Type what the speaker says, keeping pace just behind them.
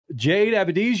Jade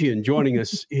Avedisian joining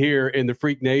us here in the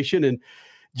Freak Nation. And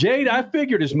Jade, I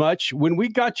figured as much. When we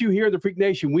got you here in the Freak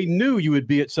Nation, we knew you would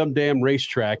be at some damn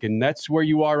racetrack, and that's where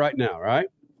you are right now, right?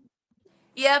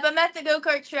 Yep, I'm at the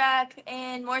go-kart track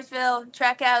in Mooresville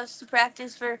track house to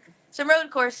practice for some road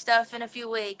course stuff in a few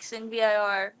weeks in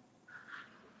VIR.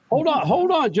 Hold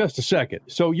on just a second.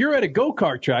 So you're at a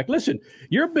go-kart track. Listen,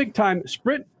 you're a big-time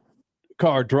sprint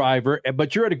car driver,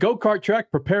 but you're at a go-kart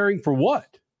track preparing for what?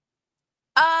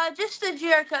 Just the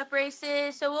GR Cup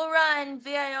races. So we'll run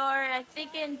VIR, I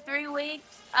think, in 3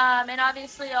 weeks. And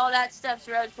obviously all that stuff's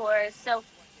road course. So,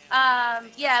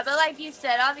 yeah, but like you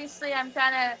said, obviously I'm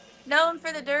kind of known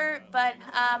for the dirt, but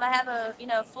I have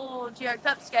a, full GR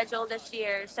Cup schedule this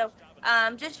year. So,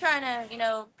 just trying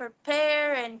to,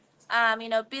 prepare and,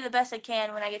 be the best I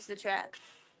can when I get to the track.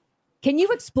 Can you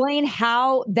explain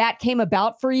how that came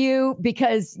about for you?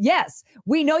 Because yes,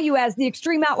 we know you as the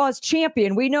Xtreme Outlaws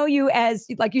champion. We know you as,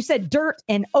 like you said, dirt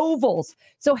and ovals.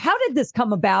 So how did this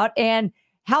come about, and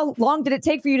how long did it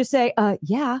take for you to say,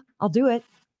 yeah, I'll do it?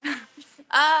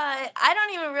 I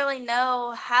don't even really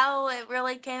know how it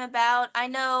really came about. I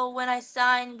know when I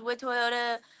signed with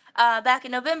Toyota back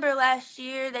in November last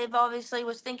year, they've obviously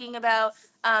was thinking about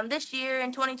this year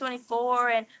in 2024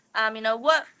 and,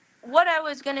 what I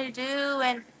was going to do.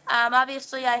 And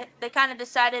obviously they kind of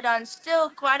decided on still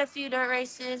quite a few dirt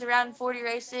races, around 40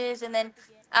 races. And then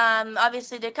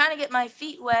obviously to kind of get my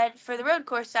feet wet for the road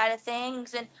course side of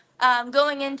things. And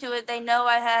going into it, they know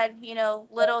I had,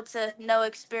 little to no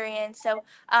experience. So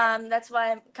that's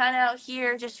why I'm kind of out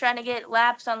here just trying to get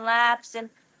laps on laps. And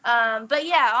but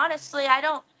yeah, honestly, I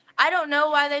don't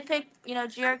know why they picked,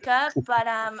 GR Cup, but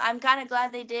I'm kind of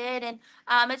glad they did. And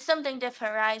it's something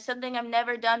different, right? Something I've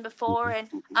never done before. And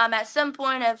at some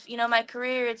point of, my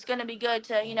career, it's going to be good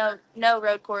to, know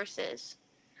road courses.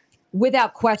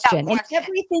 Without question. And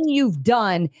everything you've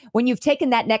done, when you've taken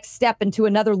that next step into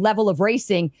another level of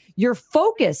racing, your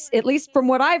focus, at least from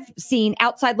what I've seen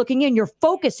outside looking in, your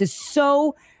focus is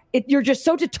you're just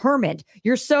so determined.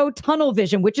 You're so tunnel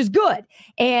vision, which is good.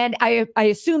 And I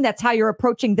assume that's how you're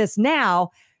approaching this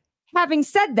now. Having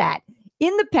said that,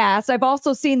 in the past, I've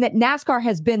also seen that NASCAR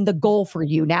has been the goal for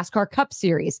you, NASCAR Cup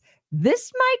Series.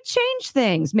 This might change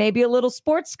things. Maybe a little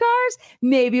sports cars,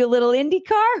 maybe a little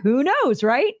IndyCar. Who knows,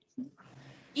 right?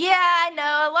 Yeah, I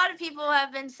know. A lot of people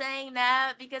have been saying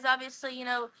that because obviously,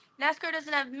 NASCAR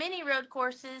doesn't have many road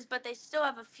courses, but they still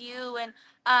have a few. And,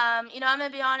 I'm going to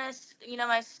be honest,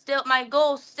 my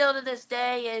goal still to this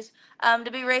day is to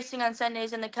be racing on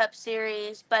Sundays in the Cup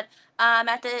Series. But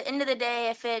at the end of the day,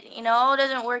 if it, all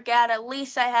doesn't work out, at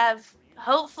least I have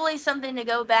hopefully something to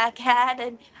go back at.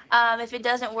 And if it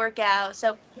doesn't work out.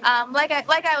 So like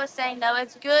I was saying, though,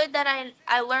 it's good that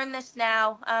I learned this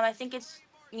now. I think it's,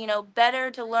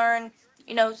 better to learn,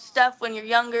 stuff when you're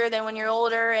younger than when you're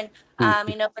older. And,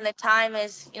 when the time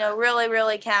is, really,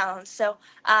 really counts. So,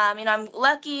 I'm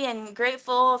lucky and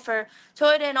grateful for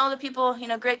Toyota and all the people,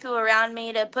 great people around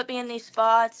me to put me in these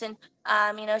spots. And,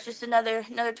 it's just another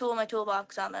tool in my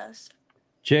toolbox almost.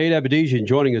 Jade Avedisian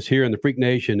joining us here in the Freak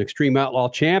Nation, Xtreme Outlaw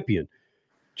champion.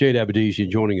 Jade Avedisian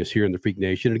joining us here in the Freak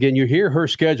Nation. Again, you hear her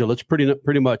schedule. It's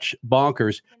pretty much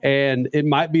bonkers. And it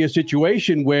might be a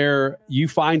situation where you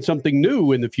find something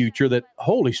new in the future that,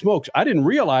 holy smokes, I didn't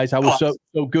realize I was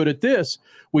so good at this,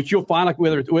 which you'll find, like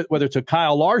whether it's a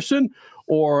Kyle Larson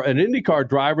or an IndyCar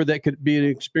driver that could be an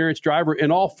experienced driver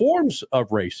in all forms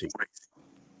of racing.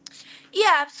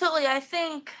 Yeah, absolutely. I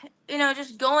think,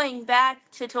 just going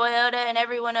back to Toyota and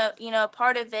everyone, a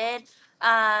part of it,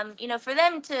 for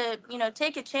them to,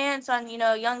 take a chance on,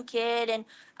 a young kid and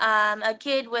a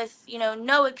kid with,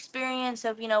 no experience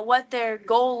of, what their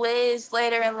goal is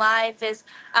later in life is,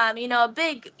 a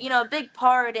big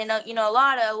part. And, a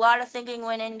lot of thinking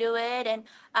went into it and,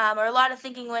 or a lot of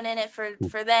thinking went in it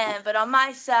for them. But on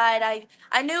my side,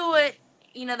 I knew what,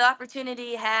 the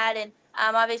opportunity had. And,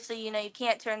 obviously, you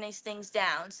can't turn these things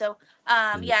down. So,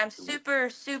 yeah, I'm super,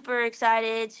 super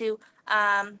excited to,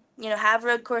 have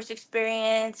road course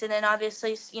experience, and then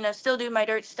obviously, still do my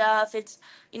dirt stuff. It's,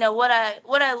 what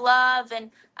I love,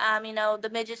 and, the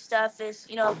midget stuff is,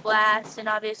 a blast, and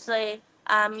obviously,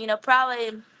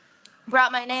 probably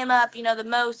brought my name up, the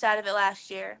most out of it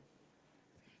last year.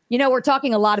 We're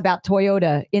talking a lot about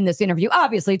Toyota in this interview.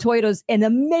 Obviously, Toyota's an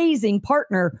amazing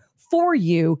partner for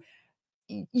you.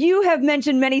 You have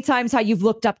mentioned many times how you've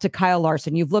looked up to Kyle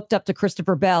Larson. You've looked up to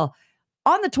Christopher Bell.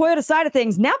 On the Toyota side of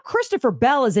things, now Christopher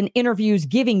Bell is in interviews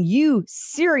giving you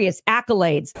serious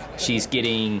accolades. She's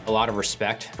getting a lot of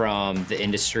respect from the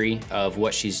industry of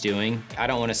what she's doing. I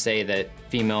don't want to say that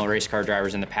female race car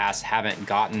drivers in the past haven't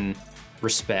gotten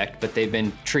respect, but they've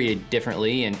been treated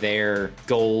differently, and their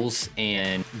goals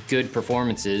and good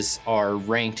performances are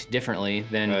ranked differently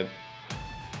than a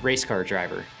race car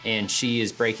driver. And she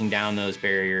is breaking down those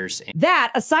barriers.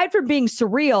 That, aside from being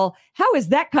surreal, how has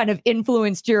that kind of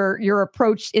influenced your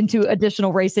approach into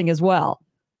additional racing as well?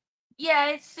 Yeah,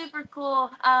 it's super cool.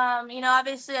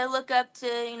 Obviously I look up to,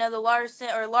 the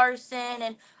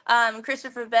Larson and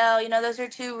Christopher Bell. Those are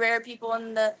two rare people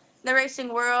in the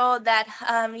racing world that,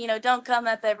 don't come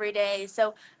up every day.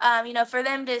 So, for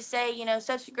them to say,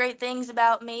 such great things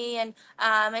about me, and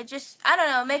it just, I don't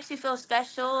know, it makes me feel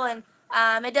special. And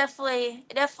it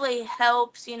definitely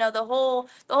helps, the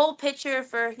whole picture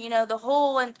for, the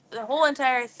whole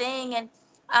entire thing. And,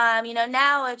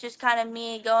 now it's just kind of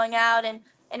me going out and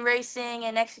racing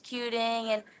and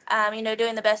executing and,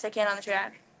 doing the best I can on the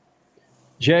track.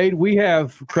 Jade, we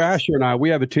have Crasher and we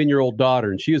have a 10-year-old daughter,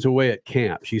 and she is away at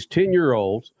camp. She's 10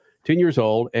 years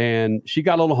old, and she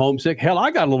got a little homesick. Hell,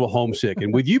 I got a little homesick.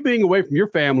 And with you being away from your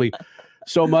family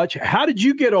so much, how did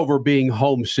you get over being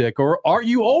homesick, or are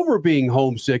you over being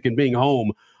homesick and being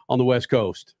home on the West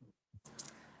Coast?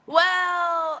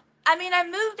 Well, I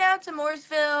moved out to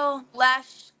Mooresville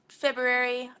last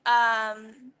February,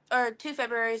 or 2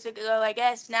 Februarys ago, I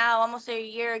guess now, almost a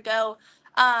year ago.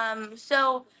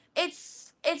 So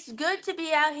it's good to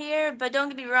be out here, but don't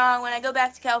get me wrong. When I go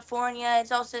back to California,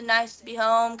 it's also nice to be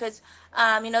home because,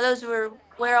 those were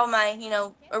where all my,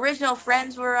 original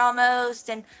friends were almost,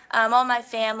 and all my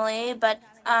family. But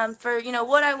for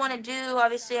what I want to do,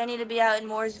 obviously I need to be out in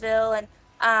Mooresville, and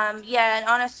yeah, and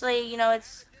honestly,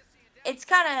 it's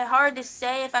kind of hard to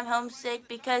say if I'm homesick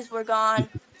because we're gone,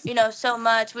 so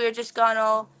much. We were just gone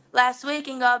all last week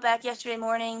and got back yesterday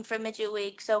morning for midget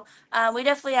week. So we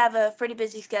definitely have a pretty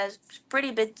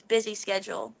busy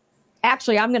schedule.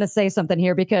 Actually, I'm going to say something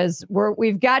here because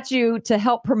we've got you to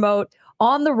help promote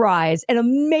On the Rise, an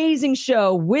amazing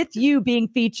show with you being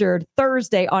featured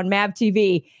Thursday on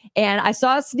MAVTV. And I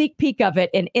saw a sneak peek of it.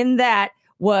 And in that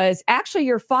was actually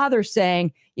your father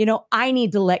saying, I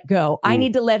need to let go. I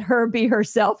need to let her be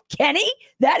herself. Kenny,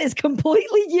 that is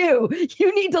completely you.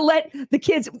 You need to let the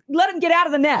kids, let them get out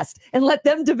of the nest and let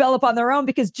them develop on their own,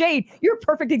 because Jade, you're a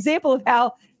perfect example of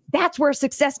how that's where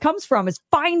success comes from, is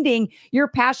finding your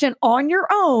passion on your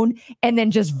own and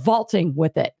then just vaulting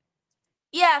with it.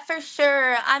 Yeah, for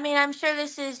sure. I'm sure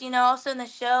this is, also in the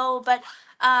show, but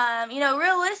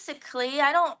realistically,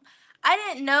 I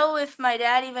didn't know if my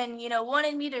dad even,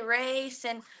 wanted me to race.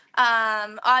 And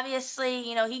obviously,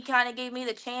 he kind of gave me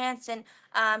the chance, and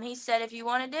he said, if you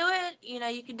want to do it,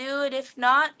 you can do it. If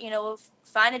not, we'll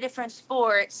find a different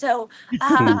sport. So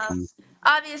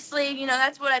obviously,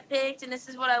 that's what I picked, and this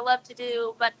is what I love to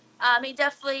do. But he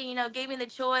definitely, gave me the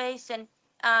choice. And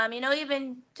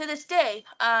even to this day,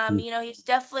 he's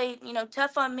definitely,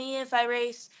 tough on me if I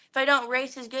don't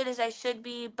race as good as I should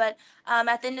be. But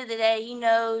at the end of the day, he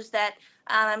knows that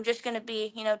I'm just going to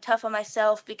be, tough on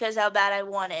myself because how bad I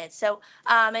want it. So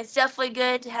it's definitely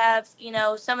good to have,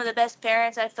 some of the best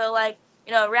parents, I feel like,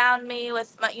 around me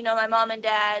with my, my mom and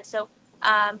dad. So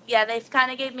yeah, they've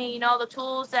kind of gave me, all the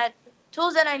tools that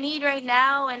I need right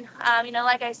now. And,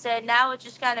 like I said, now it's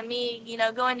just kind of me,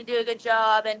 going to do a good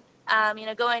job, and,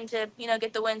 going to,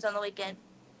 get the wins on the weekend.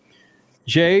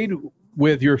 Jade,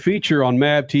 with your feature on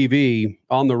MAVTV,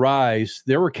 On the Rise,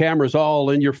 there were cameras all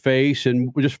in your face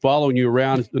and we're just following you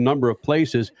around a number of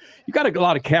places. You got a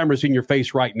lot of cameras in your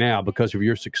face right now because of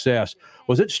your success.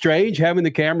 Was it strange having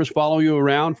the cameras follow you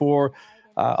around for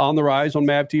On the Rise on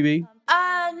MAVTV?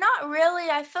 Not really.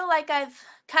 I feel like I've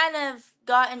kind of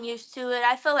gotten used to it.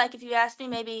 I feel like if you asked me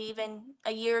maybe even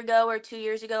a year ago or 2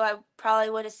 years ago, I probably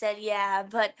would have said yeah.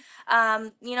 But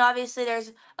obviously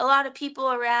there's a lot of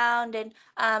people around, and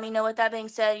with that being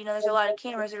said, there's a lot of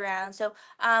cameras around. So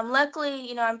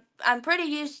luckily, I'm pretty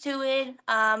used to it.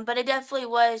 But it definitely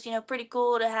was, pretty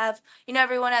cool to have,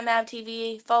 everyone at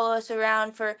MAVTV follow us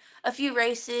around for a few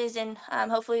races, and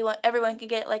hopefully everyone can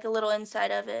get like a little insight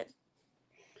of it.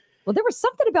 Well, there was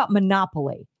something about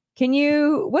Monopoly.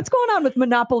 What's going on with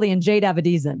Monopoly and Jade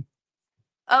Avedisian?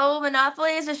 Oh,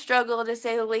 Monopoly is a struggle to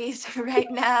say the least right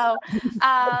now.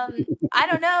 I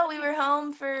don't know. We were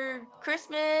home for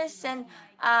Christmas, and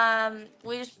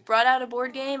we just brought out a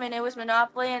board game, and it was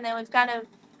Monopoly, and then we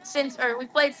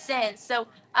played since. So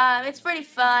it's pretty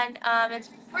fun.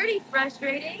 It's pretty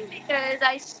frustrating because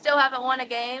I still haven't won a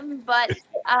game, but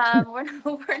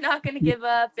we're not going to give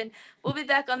up, and we'll be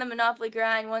back on the Monopoly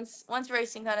grind once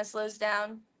racing kind of slows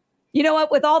down. You know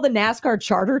what? With all the NASCAR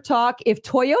charter talk, if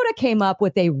Toyota came up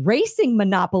with a racing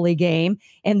Monopoly game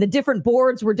and the different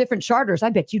boards were different charters, I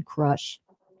bet you'd crush.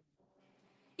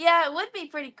 Yeah, it would be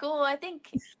pretty cool. I think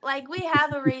like we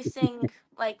have a racing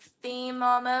like theme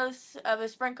almost of a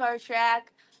sprint car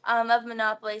track of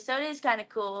Monopoly, so it is kind of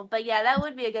cool. But yeah, that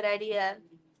would be a good idea.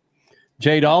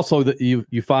 Jade, also that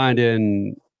you find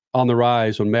in On the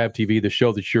Rise on MAVTV, the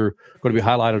show that you're going to be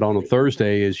highlighted on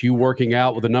Thursday, is you working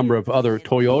out with a number of other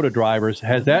Toyota drivers.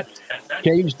 Has that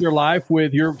changed your life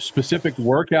with your specific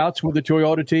workouts with the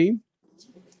Toyota team?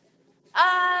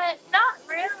 Not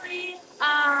really.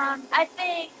 I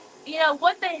think,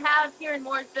 what they have here in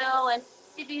Mooresville and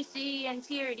CBC and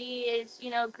TRD is,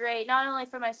 great, not only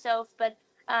for myself, but,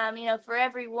 for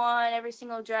everyone, every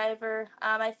single driver.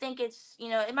 I think it's,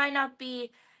 it might not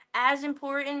be as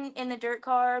important in the dirt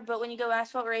car, but when you go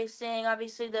asphalt racing,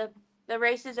 obviously the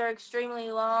races are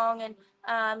extremely long and,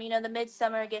 the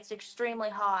midsummer gets extremely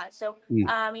hot. So,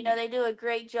 they do a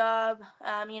great job,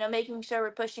 making sure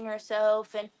we're pushing ourselves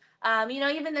and,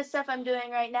 even the stuff I'm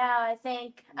doing right now, I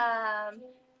think,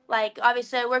 like,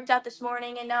 obviously I worked out this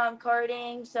morning and now I'm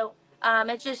karting. So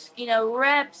it's just,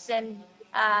 reps and,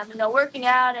 working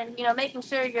out and, making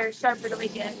sure you're sharp for the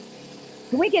weekend.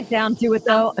 Can we get down to it,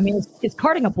 though? I mean, is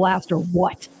karting a blast or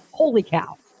what? Holy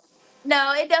cow.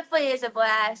 No, it definitely is a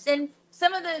blast. And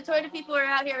some of the Toyota people are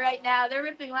out here right now. They're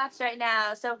ripping laps right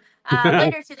now. So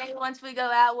later today, once we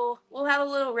go out, we'll have a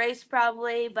little race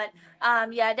probably. But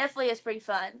yeah, it definitely is pretty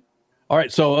fun. All right.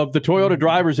 So, of the Toyota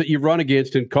drivers that you've run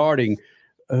against in karting,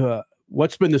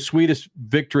 what's been the sweetest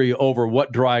victory over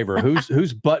what driver?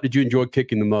 Whose butt did you enjoy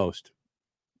kicking the most?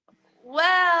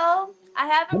 Well, I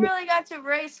haven't really got to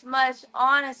race much,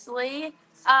 honestly.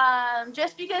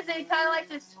 Just because they kind of like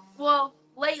to, well,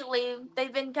 lately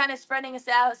they've been kind of spreading us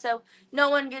out so no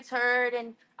one gets hurt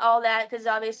and all that because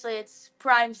obviously it's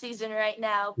prime season right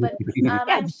now. But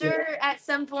I'm sure at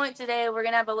some point today we're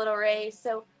going to have a little race.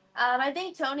 So I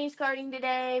think Tony's karting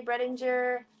today,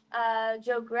 Bredinger,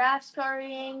 Joe Graff's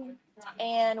karting,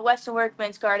 and Weston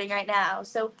Workman's karting right now.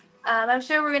 So I'm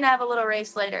sure we're going to have a little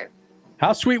race later.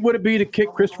 How sweet would it be to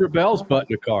kick Christopher Bell's butt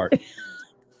in a kart?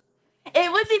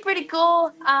 It would be pretty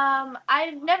cool.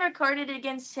 I've never karted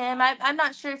against him. I'm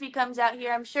not sure if he comes out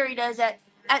here. I'm sure he does at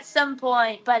some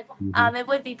point, but it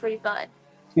would be pretty fun.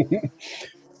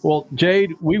 Well,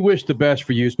 Jade, we wish the best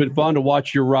for you. It's been fun to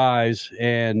watch your rise,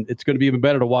 and it's going to be even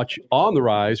better to watch On the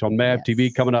Rise on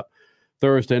MAVTV coming up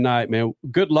Thursday night, man.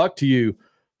 Good luck to you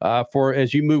for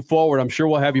as you move forward. I'm sure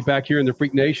we'll have you back here in the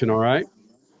Freak Nation, all right?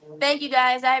 Thank you,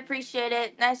 guys. I appreciate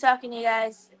it. Nice talking to you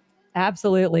guys.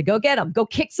 Absolutely. Go get them. Go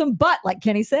kick some butt, like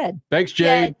Kenny said. Thanks,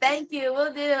 Jade. Yeah, thank you.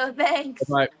 We'll do. Thanks.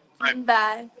 Bye.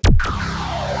 Bye.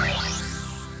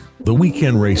 The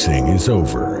weekend racing is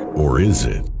over, or is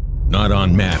it? Not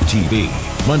on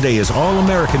MAVTV. Monday is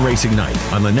All-American Racing Night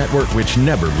on the network which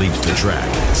never leaves the track.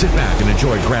 Sit back and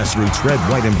enjoy grassroots red,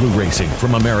 white, and blue racing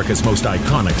from America's most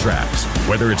iconic tracks.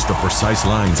 Whether it's the precise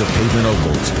lines of pavement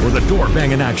ovals or the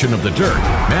door-banging action of the dirt,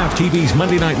 MAVTV's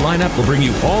Monday night lineup will bring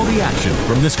you all the action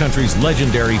from this country's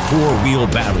legendary four-wheel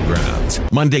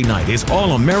battlegrounds. Monday night is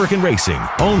All-American Racing,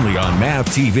 only on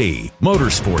MAVTV,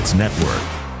 Motorsports Network.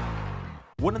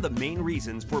 One of the main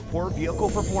reasons for poor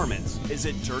vehicle performance is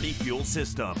a dirty fuel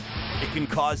system. It can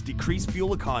cause decreased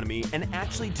fuel economy and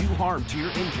actually do harm to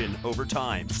your engine over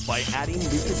time. By adding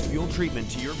Lucas Fuel Treatment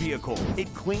to your vehicle,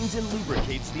 it cleans and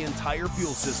lubricates the entire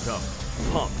fuel system,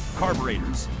 pump,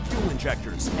 carburetors, fuel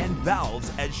injectors, and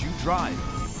valves as you drive.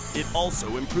 It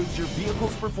also improves your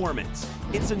vehicle's performance.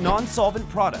 It's a non-solvent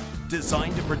product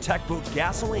designed to protect both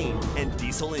gasoline and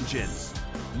diesel engines.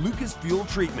 Lucas Fuel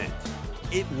Treatment.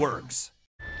 It works.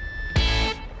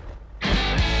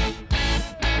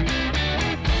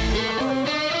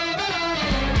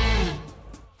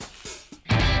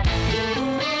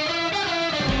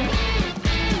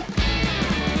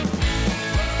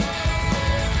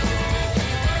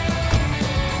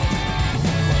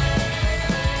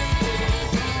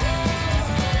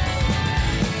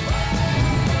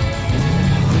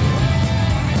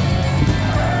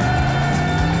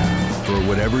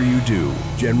 Whatever you do,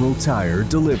 General Tire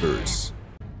delivers.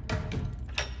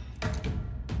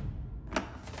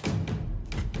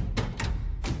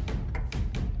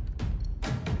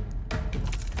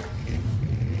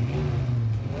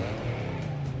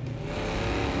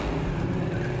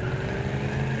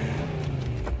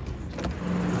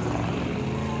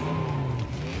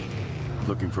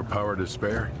 Looking for power to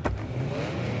spare?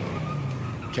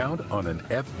 Count on an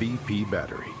FVP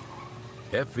battery.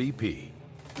 FVP.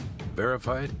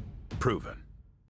 Verified, proven.